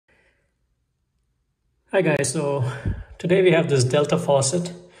Hi guys, so today we have this Delta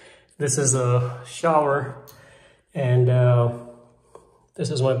faucet. This is a shower, and this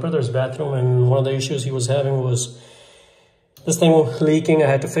is my brother's bathroom, and one of the issues he was having was this thing leaking. I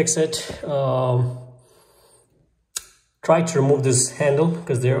had to fix it. Tried to remove this handle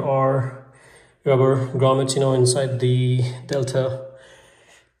because there are rubber grommets, inside the Delta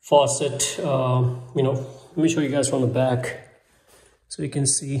faucet. Let me show you guys from the back so you can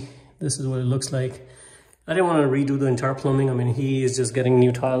see this is what it looks like. I didn't want to redo the entire plumbing. I mean, he is just getting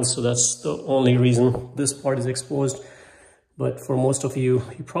new tiles, so that's the only reason this part is exposed. But for most of you,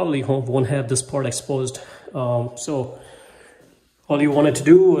 you probably won't have this part exposed. So all you wanted to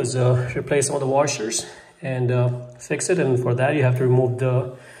do was replace some of the washers and fix it. And for that, you have to remove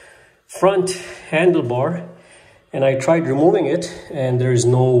the front handlebar. And I tried removing it, and there is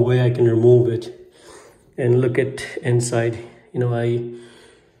no way I can remove it. And look at inside.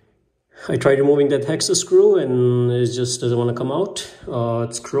 I tried removing that hexa screw and it just doesn't want to come out.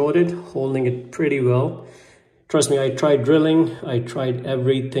 It's corroded, holding it pretty well. Trust me, I tried drilling, I tried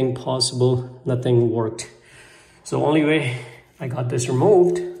everything possible, nothing worked. So only way I got this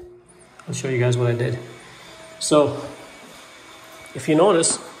removed, I'll show you guys what I did. So if you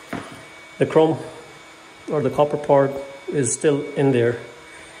notice, the chrome or the copper part is still in there.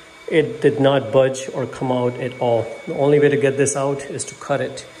 It did not budge or come out at all. The only way to get this out is to cut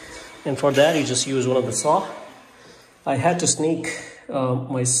it. And for that, you just use one of the saw. I had to sneak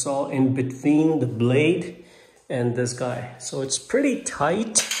my saw in between the blade and this guy. So it's pretty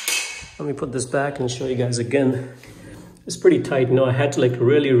tight. Let me put this back and show you guys again. It's pretty tight. I had to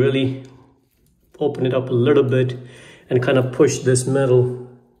really open it up a little bit and kind of push this metal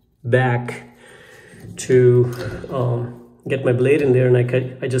back to get my blade in there. And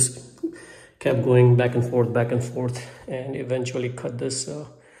I just kept going back and forth, and eventually cut this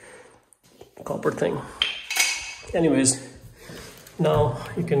copper thing. Anyways, now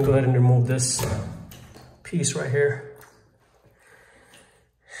you can go ahead and remove this piece right here.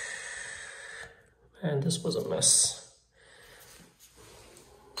 And this was a mess.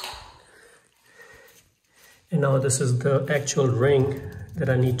 And now this is the actual ring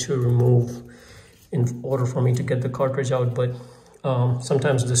that I need to remove in order for me to get the cartridge out. But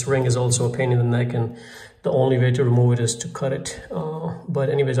sometimes this ring is also a pain in the neck, and the only way to remove it is to cut it.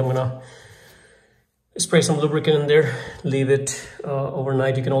 But anyways, I'm gonna spray some lubricant in there, leave it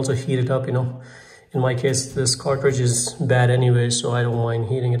overnight. You can also heat it up. In my case, this cartridge is bad anyway, so I don't mind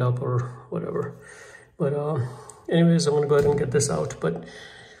heating it up or whatever. But anyways, I'm gonna go ahead and get this out. But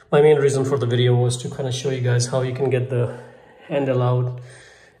my main reason for the video was to kind of show you guys how you can get the handle out,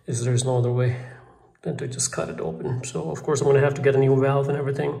 is there's no other way than to just cut it open. So of course I'm gonna have to get a new valve and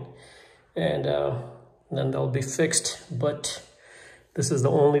everything, and then that'll be fixed. But this is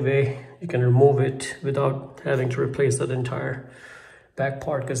the only way you can remove it without having to replace that entire back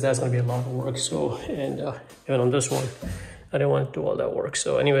part, because that's going to be a lot of work. So, and even on this one, I didn't want to do all that work.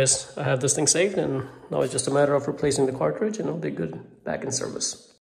 So anyways, I have this thing saved, and now it's just a matter of replacing the cartridge, and it'll be good back in service.